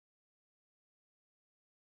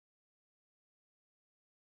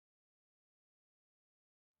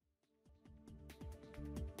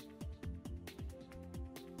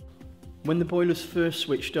When the boiler's first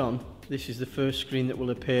switched on, this is the first screen that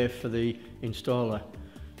will appear for the installer.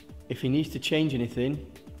 If he needs to change anything,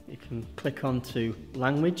 he can click on to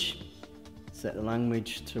language, set the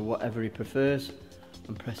language to whatever he prefers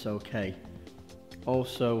and press OK.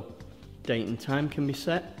 Also, date and time can be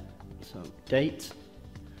set, so date,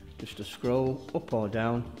 just to scroll up or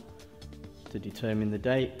down to determine the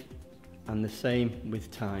date, and the same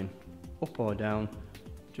with time, up or down,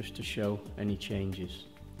 just to show any changes.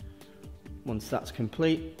 Once that's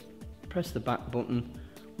complete, press the back button.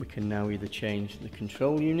 We can now either change the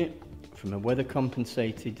control unit from a weather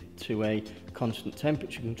compensated to a constant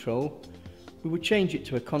temperature control. We would change it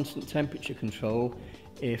to a constant temperature control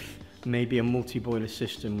if maybe a multi-boiler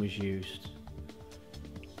system was used.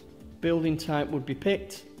 Building type would be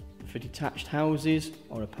picked for detached houses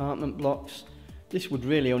or apartment blocks. This would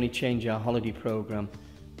really only change our holiday program.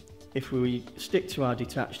 If we stick to our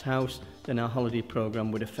detached house, then our holiday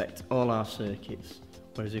program would affect all our circuits,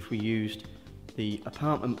 whereas if we used the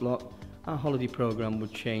apartment block, our holiday program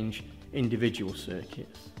would change individual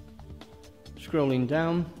circuits. Scrolling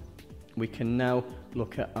down, we can now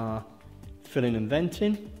look at our filling and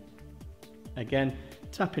venting. Again,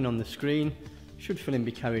 tapping on the screen, should filling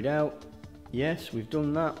be carried out? Yes, we've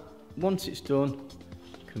done that. Once it's done,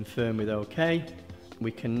 confirm with OK.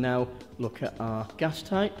 We can now look at our gas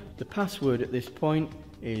type. The password at this point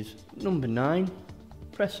is number 9.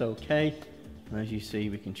 Press OK, and as you see,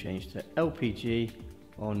 we can change to LPG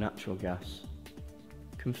or natural gas.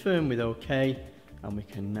 Confirm with OK, and we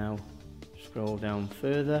can now scroll down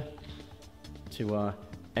further to our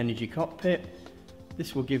energy cockpit.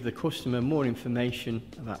 This will give the customer more information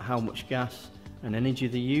about how much gas and energy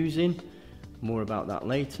they're using, more about that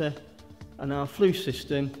later, and our flue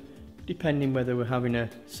system, depending whether we're having a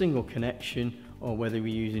single connection or whether we're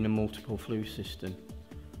using a multiple flue system.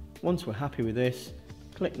 Once we're happy with this,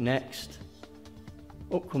 click next.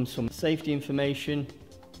 Up comes some safety information,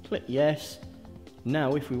 click yes.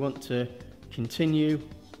 Now if we want to continue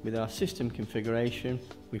with our system configuration,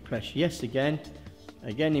 we press yes again.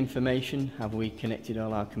 Again, information, have we connected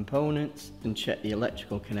all our components, and check the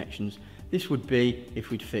electrical connections. This would be if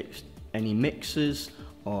we'd fixed any mixers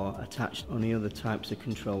or attached any other types of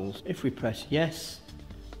controls. If we press yes,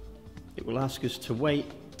 it will ask us to wait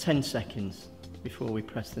 10 seconds before we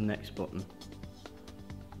press the next button.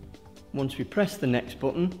 Once we press the next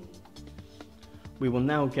button, we will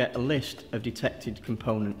now get a list of detected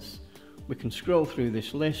components. We can scroll through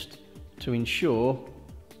this list to ensure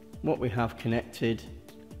what we have connected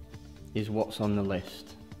is what's on the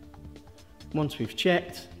list. Once we've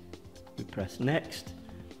checked, we press next.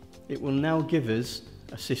 It will now give us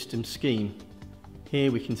a system scheme.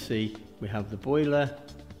 Here we can see we have the boiler,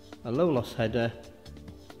 a low loss header,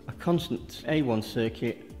 a constant A1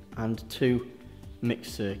 circuit and 2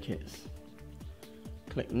 mixed circuits.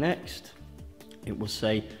 Click next. It will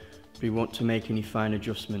say if we want to make any fine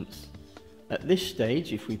adjustments. At this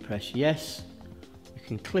stage, if we press yes, we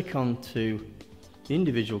can click on to the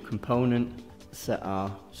individual component, set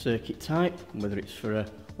our circuit type, whether it's for a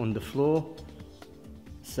underfloor,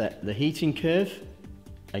 set the heating curve.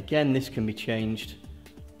 Again, this can be changed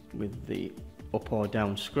with the up or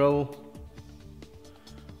down scroll.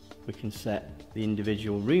 We can set the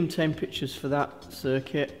individual room temperatures for that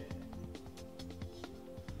circuit.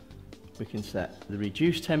 We can set the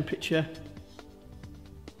reduced temperature,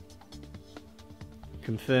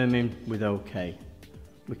 confirming with OK.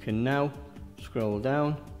 We can now scroll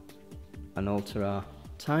down and alter our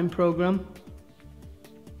time program.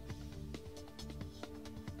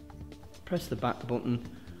 Press the back button,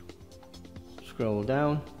 scroll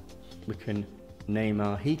down. We can name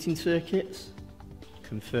our heating circuits,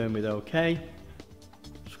 confirm with OK.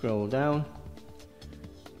 Scroll down.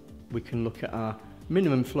 We can look at our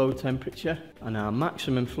minimum flow temperature and our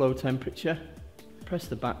maximum flow temperature. Press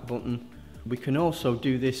the back button. We can also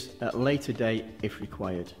do this at a later date if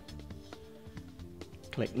required.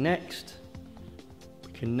 Click next.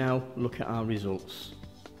 We can now look at our results.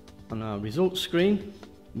 On our results screen,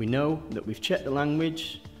 we know that we've checked the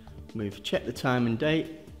language, we've checked the time and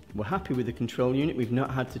date, we're happy with the control unit, we've not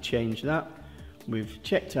had to change that, we've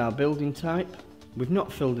checked our building type, we've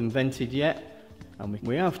not filled and vented yet, and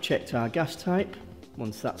we have checked our gas type.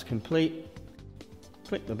 Once that's complete,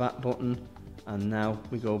 click the back button, and now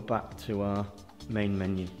we go back to our main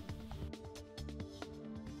menu.